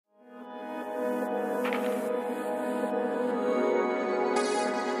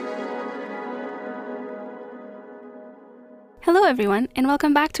everyone, and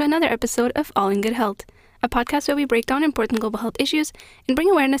welcome back to another episode of All in Good Health, a podcast where we break down important global health issues and bring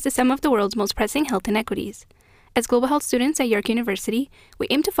awareness to some of the world's most pressing health inequities. As global health students at York University, we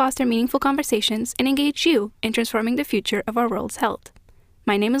aim to foster meaningful conversations and engage you in transforming the future of our world's health.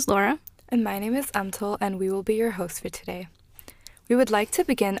 My name is Laura. And my name is Amtull, and we will be your hosts for today. We would like to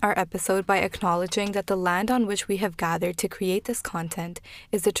begin our episode by acknowledging that the land on which we have gathered to create this content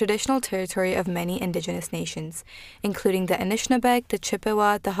is the traditional territory of many Indigenous nations, including the Anishinaabe, the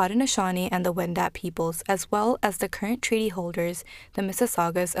Chippewa, the Haudenosaunee, and the Wendat peoples, as well as the current treaty holders, the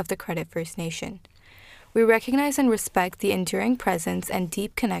Mississaugas of the Credit First Nation. We recognize and respect the enduring presence and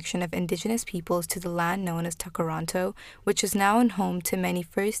deep connection of Indigenous peoples to the land known as Takaranto, which is now home to many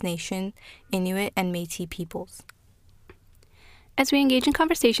First Nation, Inuit, and Métis peoples. As we engage in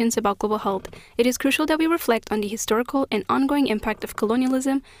conversations about global health, it is crucial that we reflect on the historical and ongoing impact of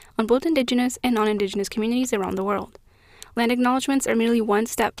colonialism on both Indigenous and non-Indigenous communities around the world. Land acknowledgements are merely one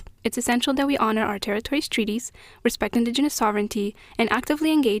step. It's essential that we honor our territory's treaties, respect Indigenous sovereignty, and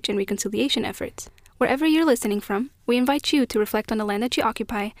actively engage in reconciliation efforts. Wherever you're listening from, we invite you to reflect on the land that you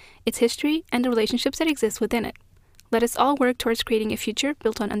occupy, its history, and the relationships that exist within it. Let us all work towards creating a future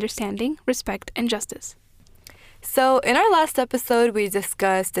built on understanding, respect, and justice. So, in our last episode, we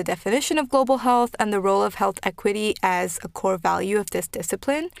discussed the definition of global health and the role of health equity as a core value of this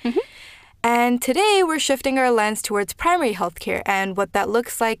discipline. And today, we're shifting our lens towards primary healthcare and what that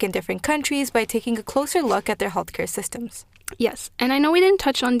looks like in different countries by taking a closer look at their healthcare systems. Yes, and I know we didn't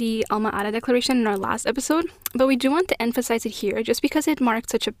touch on the Alma Ata Declaration in our last episode, but we do want to emphasize it here just because it marked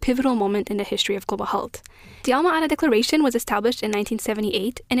such a pivotal moment in the history of global health. The Alma Ata Declaration was established in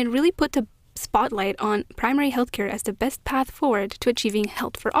 1978, and it really put the spotlight on primary healthcare as the best path forward to achieving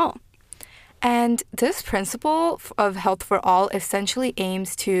health for all. And this principle of health for all essentially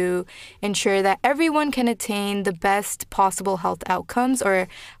aims to ensure that everyone can attain the best possible health outcomes or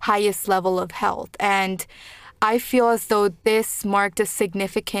highest level of health. And I feel as though this marked a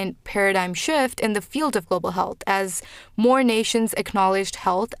significant paradigm shift in the field of global health as more nations acknowledged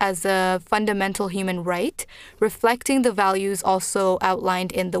health as a fundamental human right, reflecting the values also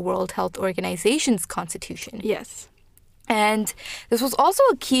outlined in the World Health Organization's constitution. Yes. And this was also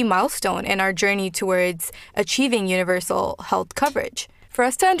a key milestone in our journey towards achieving universal health coverage. For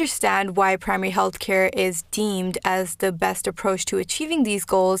us to understand why primary healthcare is deemed as the best approach to achieving these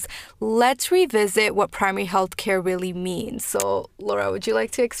goals, let's revisit what primary healthcare really means. So, Laura, would you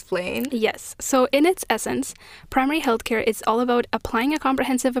like to explain? Yes. So, in its essence, primary healthcare is all about applying a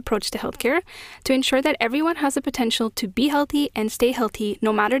comprehensive approach to healthcare to ensure that everyone has the potential to be healthy and stay healthy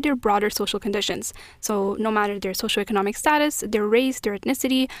no matter their broader social conditions. So, no matter their socioeconomic status, their race, their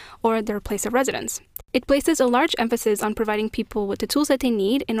ethnicity, or their place of residence. It places a large emphasis on providing people with the tools that they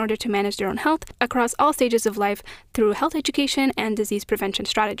need in order to manage their own health across all stages of life through health education and disease prevention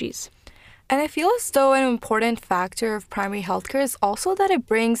strategies. And I feel as though an important factor of primary healthcare is also that it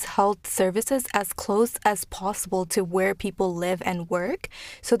brings health services as close as possible to where people live and work,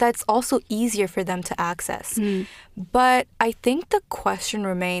 so that's also easier for them to access. But I think the question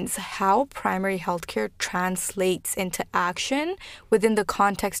remains how primary healthcare translates into action within the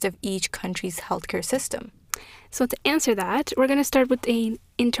context of each country's healthcare system. So to answer that, we're going to start with an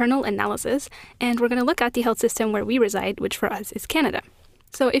internal analysis, and we're going to look at the health system where we reside, which for us is Canada.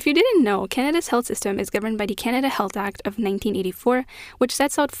 So if you didn't know, Canada's health system is governed by the Canada Health Act of 1984, which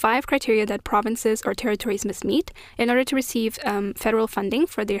sets out 5 criteria that provinces or territories must meet in order to receive federal funding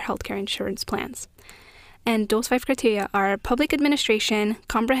for their healthcare insurance plans. And those 5 criteria are public administration,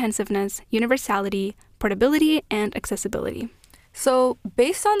 comprehensiveness, universality, portability, and accessibility. So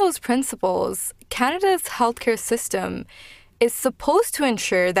based on those principles, Canada's healthcare system is supposed to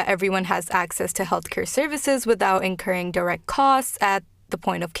ensure that everyone has access to healthcare services without incurring direct costs at the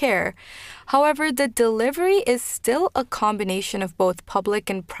point of care. However, the delivery is still a combination of both public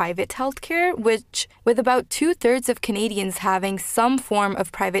and private healthcare, with about 2/3 of Canadians having some form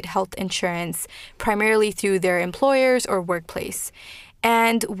of private health insurance, primarily through their employers or workplace.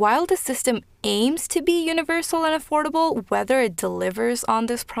 And while the system aims to be universal and affordable, whether it delivers on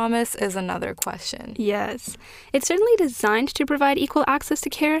this promise is another question. Yes. It's certainly designed to provide equal access to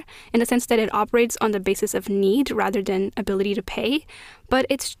care in the sense that it operates on the basis of need rather than ability to pay, but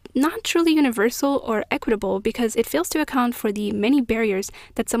it's not truly universal or equitable because it fails to account for the many barriers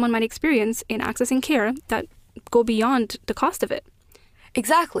that someone might experience in accessing care that go beyond the cost of it.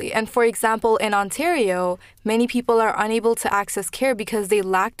 Exactly. And for example, in Ontario, many people are unable to access care because they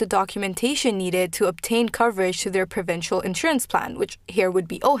lack the documentation needed to obtain coverage to their provincial insurance plan, which here would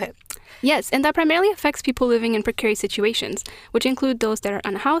be OHIP. Yes, and that primarily affects people living in precarious situations, which include those that are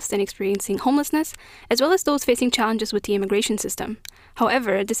unhoused and experiencing homelessness, as well as those facing challenges with the immigration system.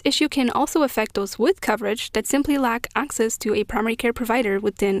 However, this issue can also affect those with coverage that simply lack access to a primary care provider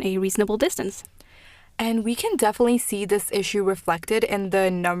within a reasonable distance. And we can definitely see this issue reflected in the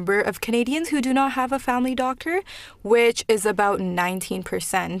number of Canadians who do not have a family doctor, which is about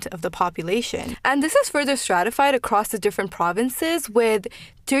 19% of the population. And this is further stratified across the different provinces, with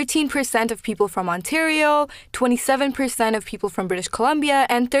 13% of people from Ontario, 27% of people from British Columbia,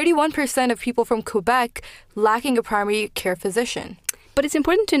 and 31% of people from Quebec lacking a primary care physician. But it's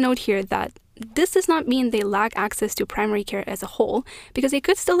important to note here that this does not mean they lack access to primary care as a whole, because they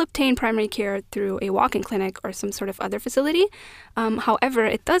could still obtain primary care through a walk-in clinic or some sort of other facility. However,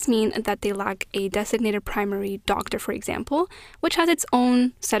 it does mean that they lack a designated primary doctor, for example, which has its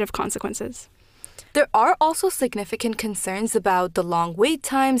own set of consequences. There are also significant concerns about the long wait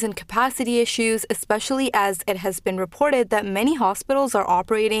times and capacity issues, especially as it has been reported that many hospitals are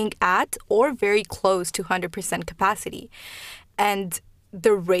operating at or very close to 100% capacity. And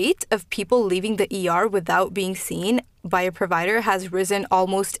the rate of people leaving the ER without being seen by a provider has risen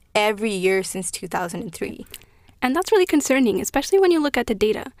almost every year since 2003. And that's really concerning, especially when you look at the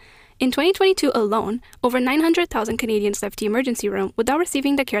data. In 2022 alone, over 900,000 Canadians left the emergency room without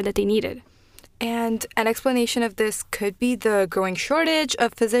receiving the care that they needed. And an explanation of this could be the growing shortage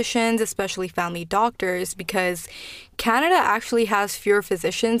of physicians, especially family doctors, because Canada actually has fewer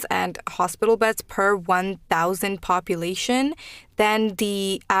physicians and hospital beds per 1,000 population than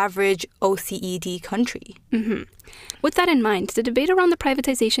the average OECD country. Mm-hmm. With that in mind, the debate around the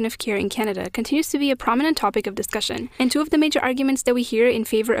privatization of care in Canada continues to be a prominent topic of discussion, and two of the major arguments that we hear in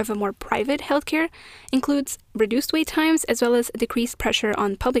favor of a more private healthcare includes reduced wait times as well as decreased pressure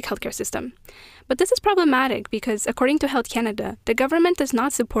on public healthcare system. But this is problematic because, according to Health Canada, the government does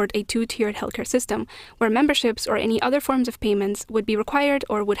not support a two-tiered healthcare system where memberships or any other forms of payments would be required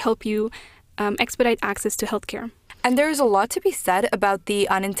or would help you expedite access to healthcare. And there is a lot to be said about the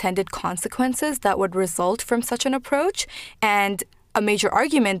unintended consequences that would result from such an approach. And a major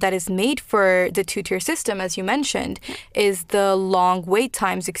argument that is made for the two-tier system, as you mentioned, is the long wait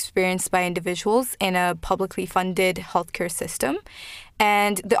times experienced by individuals in a publicly funded healthcare system.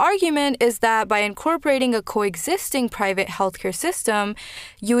 And the argument is that by incorporating a coexisting private healthcare system,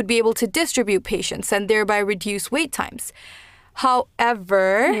 you would be able to distribute patients and thereby reduce wait times.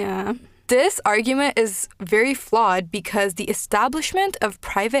 However, this argument is very flawed because the establishment of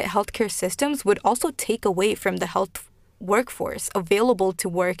private healthcare systems would also take away from the health workforce available to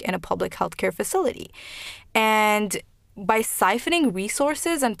work in a public healthcare facility. And by siphoning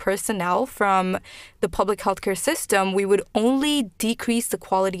resources and personnel from the public healthcare system, we would only decrease the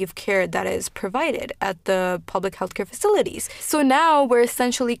quality of care that is provided at the public healthcare facilities. So now we're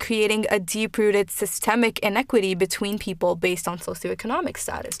essentially creating a deep-rooted systemic inequity between people based on socioeconomic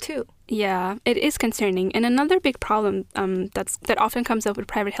status, too. Yeah, it is concerning. And another big problem that often comes up with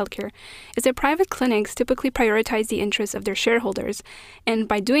private healthcare is that private clinics typically prioritize the interests of their shareholders. And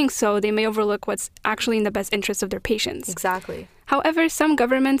by doing so, they may overlook what's actually in the best interest of their patients. Exactly. However, some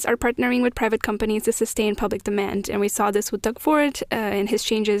governments are partnering with private companies to sustain public demand. And we saw this with Doug Ford and his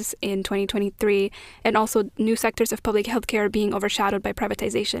changes in 2023, and also new sectors of public healthcare being overshadowed by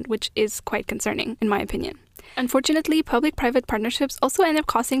privatization, which is quite concerning, in my opinion. Unfortunately, public-private partnerships also end up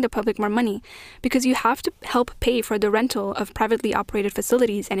costing the public more money because you have to help pay for the rental of privately operated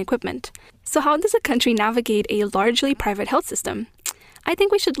facilities and equipment. So how does a country navigate a largely private health system? I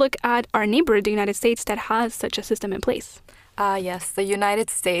think we should look at our neighbor, the United States, that has such a system in place. Yes, the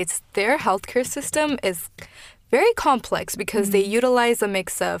United States, their healthcare system is very complex because they utilize a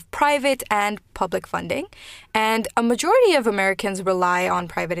mix of private and public funding. And a majority of Americans rely on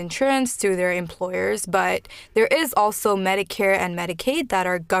private insurance through their employers, but there is also Medicare and Medicaid that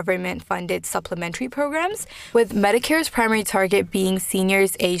are government-funded supplementary programs, with Medicare's primary target being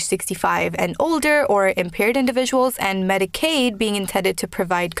seniors age 65 and older or impaired individuals, and Medicaid being intended to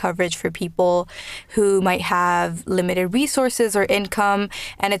provide coverage for people who might have limited resources or income,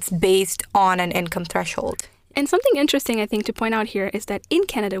 and it's based on an income threshold. And something interesting, I think, to point out here is that in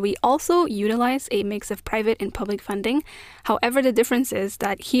Canada, we also utilize a mix of private and public funding. However, the difference is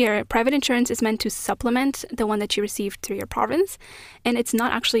that here, private insurance is meant to supplement the one that you receive through your province, and it's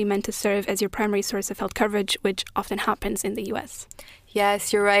not actually meant to serve as your primary source of health coverage, which often happens in the U.S.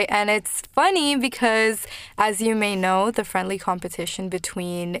 Yes, you're right. And it's funny because, as you may know, the friendly competition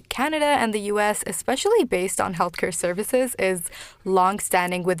between Canada and the U.S., especially based on healthcare services, is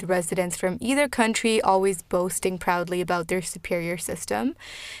long-standing, with residents from either country always boasting proudly about their superior system.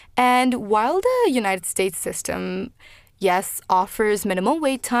 And while the United States system yes, offers minimal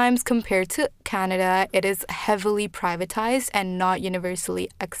wait times compared to Canada. It is heavily privatized and not universally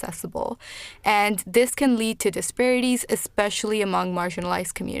accessible. And this can lead to disparities, especially among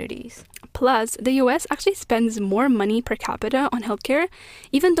marginalized communities. Plus, the US actually spends more money per capita on healthcare,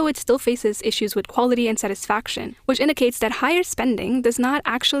 even though it still faces issues with quality and satisfaction, which indicates that higher spending does not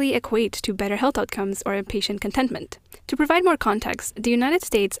actually equate to better health outcomes or patient contentment. To provide more context, the United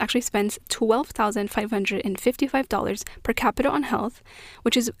States actually spends $12,555 per capita on health,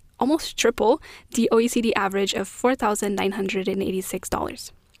 which is almost triple the OECD average of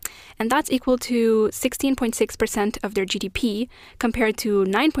 $4,986. And that's equal to 16.6% of their GDP compared to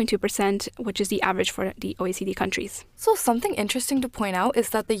 9.2%, which is the average for the OECD countries. So something interesting to point out is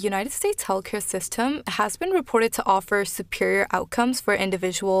that the United States healthcare system has been reported to offer superior outcomes for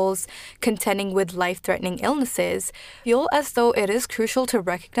individuals contending with life-threatening illnesses. I feel as though it is crucial to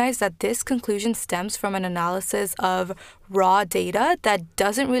recognize that this conclusion stems from an analysis of raw data that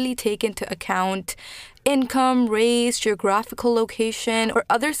doesn't really take into account income, race, geographical location, or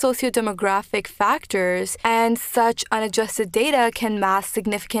other socio-demographic factors, and such unadjusted data can mask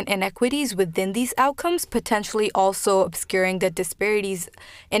significant inequities within these outcomes, potentially also obscuring the disparities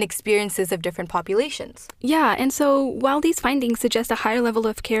in experiences of different populations. Yeah, and so while these findings suggest a higher level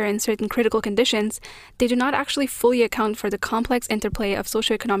of care in certain critical conditions, they do not actually fully account for the complex interplay of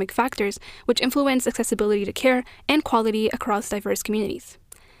socioeconomic factors which influence accessibility to care and quality across diverse communities.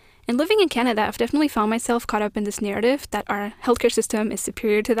 And living in Canada, I've definitely found myself caught up in this narrative that our healthcare system is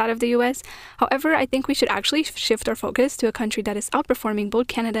superior to that of the US. However, I think we should actually shift our focus to a country that is outperforming both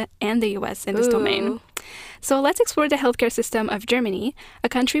Canada and the US in this domain. So let's explore the healthcare system of Germany, a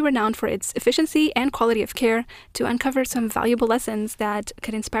country renowned for its efficiency and quality of care, to uncover some valuable lessons that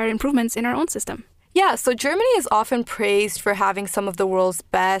could inspire improvements in our own system. Yeah, so Germany is often praised for having some of the world's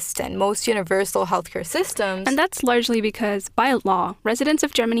best and most universal healthcare systems. And that's largely because, by law, residents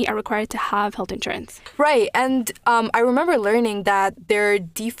of Germany are required to have health insurance. Right, and I remember learning that their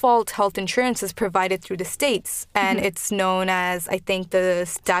default health insurance is provided through the states, and it's known as, I think, the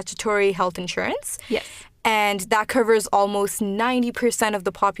statutory health insurance. Yes. And that covers almost 90% of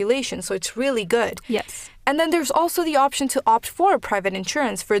the population, so it's really good. Yes. And then there's also the option to opt for private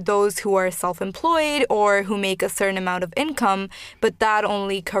insurance for those who are self-employed or who make a certain amount of income, but that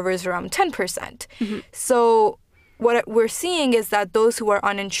only covers around 10%. So what we're seeing is that those who are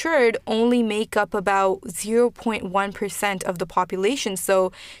uninsured only make up about 0.1% of the population.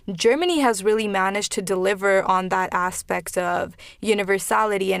 So Germany has really managed to deliver on that aspect of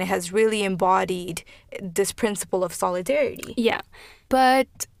universality, and it has really embodied this principle of solidarity. Yeah. But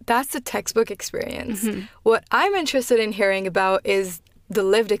that's the textbook experience. What I'm interested in hearing about is the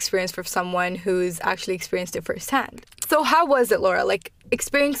lived experience for someone who's actually experienced it firsthand. So how was it, Laura? Like,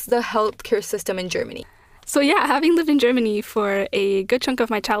 experience the healthcare system in Germany? So yeah, having lived in Germany for a good chunk of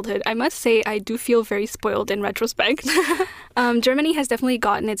my childhood, I must say I do feel very spoiled in retrospect. Germany has definitely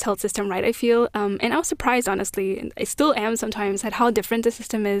gotten its health system right, I feel. And I was surprised, honestly, and I still am sometimes, at how different the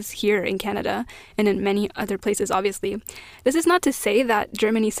system is here in Canada and in many other places, obviously. This is not to say that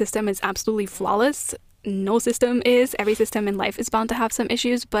Germany's system is absolutely flawless. No system is. Every system in life is bound to have some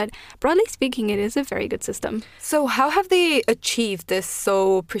issues, but broadly speaking, it is a very good system. So how have they achieved this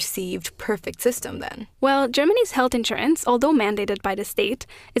so perceived perfect system then? Well, Germany's health insurance, although mandated by the state,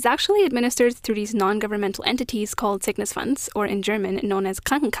 is actually administered through these non-governmental entities called sickness funds, or in German known as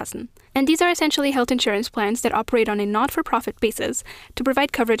Krankenkassen. And these are essentially health insurance plans that operate on a not-for-profit basis to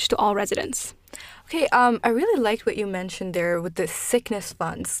provide coverage to all residents. Okay, I really liked what you mentioned there with the sickness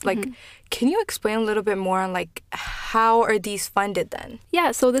funds. Like, can you explain a little bit more on, like, how are these funded then?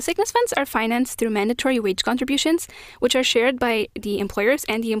 Yeah, so the sickness funds are financed through mandatory wage contributions, which are shared by the employers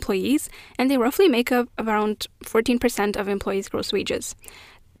and the employees, and they roughly make up around 14% of employees' gross wages.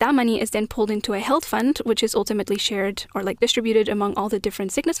 That money is then pulled into a health fund, which is ultimately shared or distributed among all the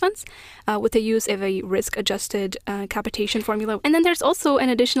different sickness funds with the use of a risk-adjusted capitation formula. And then there's also an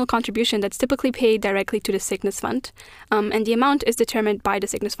additional contribution that's typically paid directly to the sickness fund. And the amount is determined by the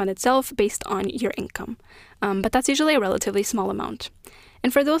sickness fund itself based on your income. But that's usually a relatively small amount.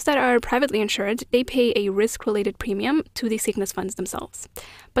 And for those that are privately insured, they pay a risk-related premium to the sickness funds themselves.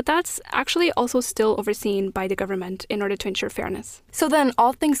 But that's actually also still overseen by the government in order to ensure fairness. So then,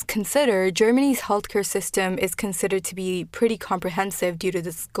 all things considered, Germany's healthcare system is considered to be pretty comprehensive due to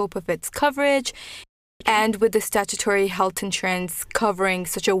the scope of its coverage, and with the statutory health insurance covering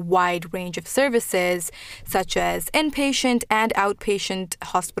such a wide range of services, such as inpatient and outpatient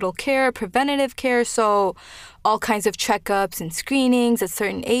hospital care, preventative care, so all kinds of checkups and screenings at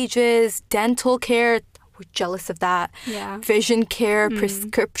certain ages, dental care, we're jealous of that. Yeah. Vision care,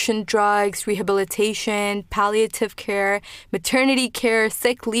 prescription drugs, rehabilitation, palliative care, maternity care,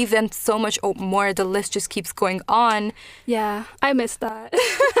 sick leave, and so much more. The list just keeps going on. Yeah, I miss that.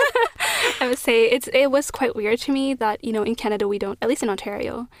 I would say it was quite weird to me that, in Canada we don't, at least in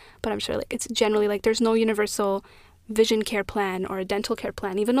Ontario, but I'm sure like it's generally like there's no universal vision care plan or a dental care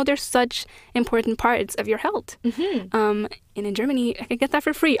plan, even though they're such important parts of your health. And in Germany, I could get that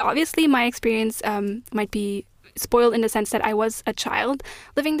for free. Obviously, my experience might be spoiled in the sense that I was a child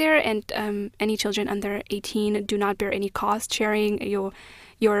living there, and any children under 18 do not bear any cost sharing.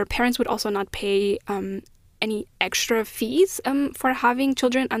 Your parents would also not pay any extra fees for having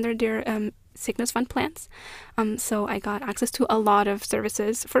children under their sickness fund plans. So I got access to a lot of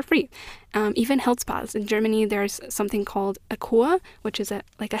services for free. Even health spas. In Germany, there's something called a Cuba, which is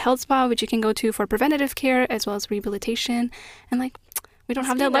like a health spa which you can go to for preventative care as well as rehabilitation. And like, we don't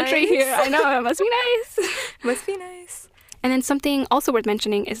have that luxury here. I know, it must be nice. Must be nice. And then something also worth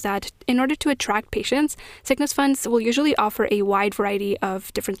mentioning is that in order to attract patients, sickness funds will usually offer a wide variety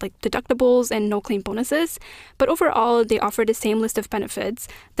of different like deductibles and no-claim bonuses. But overall, they offer the same list of benefits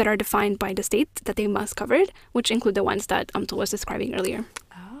that are defined by the state that they must cover, which include the ones that Amtull was describing earlier.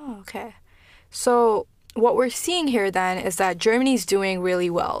 Oh, okay. So what we're seeing here then is that Germany's doing really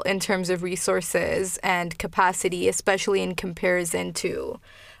well in terms of resources and capacity, especially in comparison to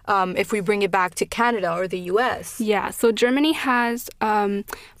if we bring it back to Canada or the US. Yeah, so Germany has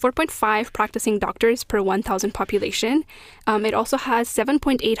 4.5 practicing doctors per 1,000 population. It also has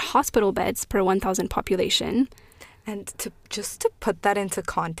 7.8 hospital beds per 1,000 population. And just to put that into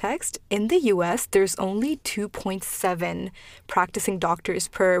context, in the US, there's only 2.7 practicing doctors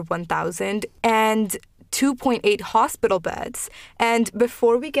per 1,000 and 2.8 hospital beds. And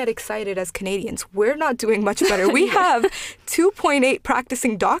before we get excited as Canadians, we're not doing much better. We have 2.8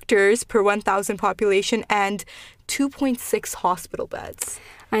 practicing doctors per 1,000 population and 2.6 hospital beds.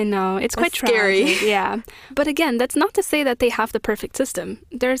 I know, it's quite scary. Tragic, yeah. But again, that's not to say that they have the perfect system.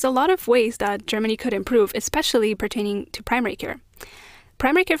 There's a lot of ways that Germany could improve, especially pertaining to primary care.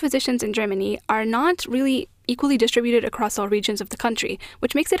 Primary care physicians in Germany are not really equally distributed across all regions of the country,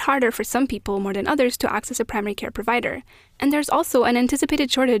 which makes it harder for some people more than others to access a primary care provider. And there's also an anticipated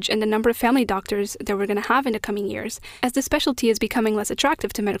shortage in the number of family doctors that we're going to have in the coming years, as the specialty is becoming less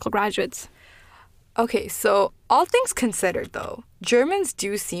attractive to medical graduates. Okay, so all things considered, though, Germans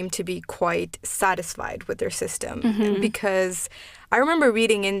do seem to be quite satisfied with their system because I remember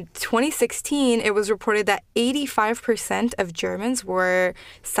reading in 2016, it was reported that 85% of Germans were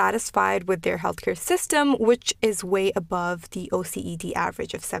satisfied with their healthcare system, which is way above the OECD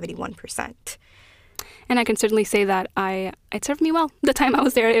average of 71%. And I can certainly say that it served me well. The time I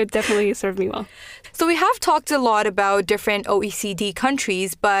was there, it definitely served me well. So we have talked a lot about different OECD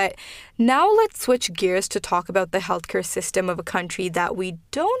countries, but now let's switch gears to talk about the healthcare system of a country that we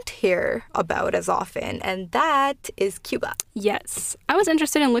don't hear about as often, and that is Cuba. Yes. I was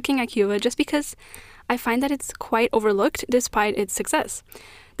interested in looking at Cuba just because I find that it's quite overlooked despite its success.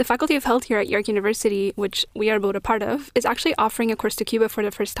 The Faculty of Health here at York University, which we are both a part of, is actually offering a course to Cuba for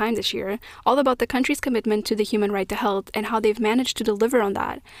the first time this year, all about the country's commitment to the human right to health and how they've managed to deliver on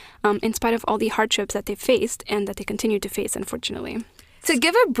that, in spite of all the hardships that they've faced and that they continue to face, unfortunately. To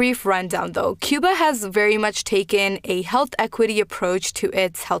give a brief rundown, though, Cuba has very much taken a health equity approach to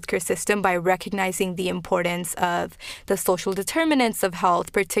its healthcare system by recognizing the importance of the social determinants of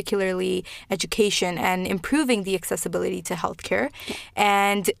health, particularly education, and improving the accessibility to healthcare.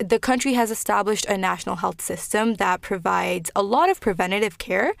 And the country has established a national health system that provides a lot of preventative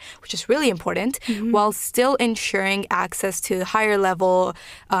care, which is really important, while still ensuring access to higher level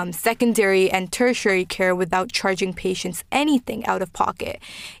secondary and tertiary care without charging patients anything out of pocket.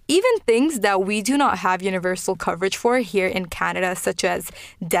 Even things that we do not have universal coverage for here in Canada, such as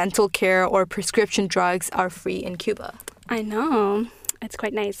dental care or prescription drugs, are free in Cuba. I know. It's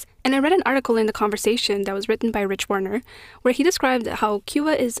quite nice. And I read an article in The Conversation that was written by Rich Warner, where he described how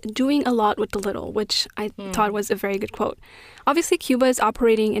Cuba is doing a lot with the little, which I thought was a very good quote. Obviously, Cuba is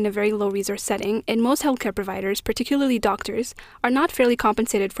operating in a very low-resource setting, and most healthcare providers, particularly doctors, are not fairly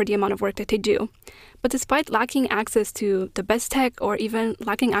compensated for the amount of work that they do. But despite lacking access to the best tech or even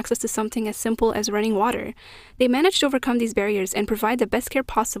lacking access to something as simple as running water, they manage to overcome these barriers and provide the best care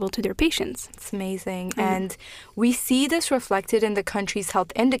possible to their patients. It's amazing. And we see this reflected in the country's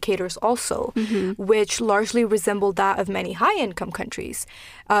health indicators also, which largely resemble that of many high-income countries.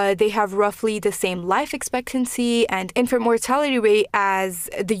 They have roughly the same life expectancy and infant mortality rate as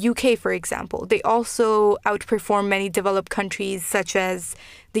the UK, for example. They also outperform many developed countries such as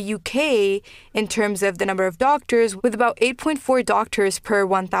the UK in terms of the number of doctors, with about 8.4 doctors per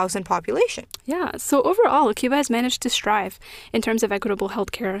 1,000 population. Yeah, so overall, Cuba has managed to strive in terms of equitable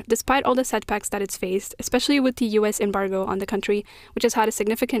healthcare, despite all the setbacks that it's faced, especially with the US embargo on the country, which has had a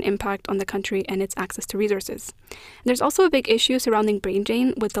significant impact on the country and its access to resources. There's also a big issue surrounding brain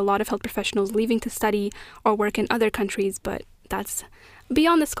drain, with a lot of health professionals leaving to study or work in other countries, but that's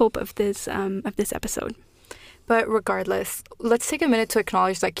beyond the scope of this episode. But regardless, let's take a minute to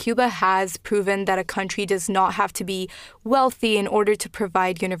acknowledge that Cuba has proven that a country does not have to be wealthy in order to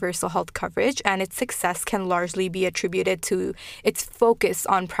provide universal health coverage, and its success can largely be attributed to its focus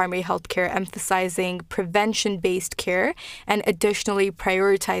on primary health care, emphasizing prevention-based care and additionally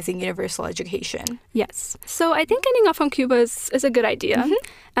prioritizing universal education. Yes. So I think ending off on Cuba is a good idea,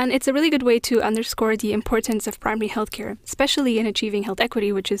 and it's a really good way to underscore the importance of primary health care, especially in achieving health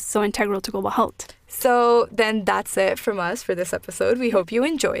equity, which is so integral to global health. So then that's it from us for this episode. We hope you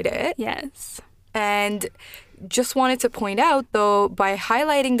enjoyed it. Yes. And just wanted to point out, though, by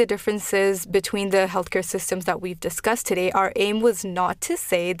highlighting the differences between the healthcare systems that we've discussed today, our aim was not to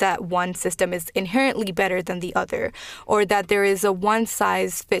say that one system is inherently better than the other, or that there is a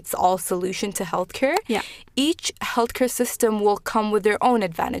one-size-fits-all solution to healthcare. Yeah. Each healthcare system will come with their own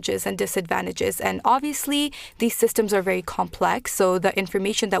advantages and disadvantages, and obviously these systems are very complex, so the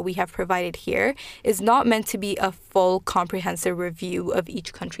information that we have provided here is not meant to be a full comprehensive review of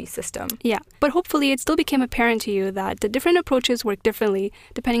each country's system. Yeah, but hopefully it still became apparent to you that the different approaches work differently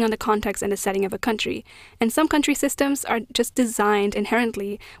depending on the context and the setting of a country. And some country systems are just designed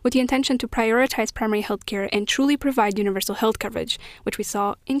inherently with the intention to prioritize primary health care and truly provide universal health coverage, which we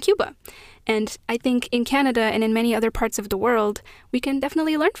saw in Cuba. And I think in Canada and in many other parts of the world, we can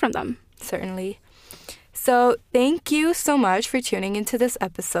definitely learn from them. Certainly. So thank you so much for tuning into this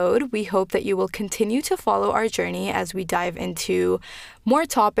episode. We hope that you will continue to follow our journey as we dive into more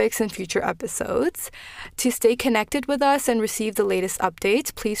topics in future episodes. To stay connected with us and receive the latest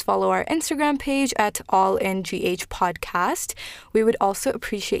updates, please follow our Instagram page at AllInGH Podcast. We would also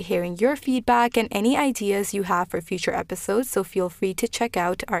appreciate hearing your feedback and any ideas you have for future episodes, so feel free to check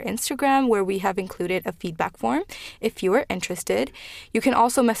out our Instagram, where we have included a feedback form if you are interested. You can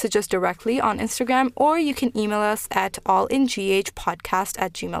also message us directly on Instagram, or you can email us at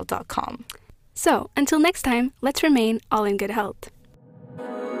allinghpodcast@gmail.com. So, until next time, let's remain all in good health.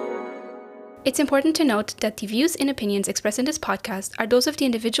 It's important to note that the views and opinions expressed in this podcast are those of the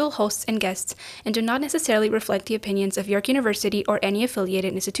individual hosts and guests and do not necessarily reflect the opinions of York University or any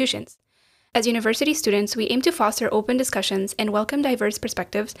affiliated institutions. As university students, we aim to foster open discussions and welcome diverse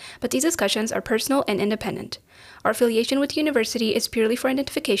perspectives, but these discussions are personal and independent. Our affiliation with the university is purely for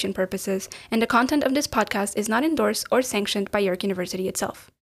identification purposes, and the content of this podcast is not endorsed or sanctioned by York University itself.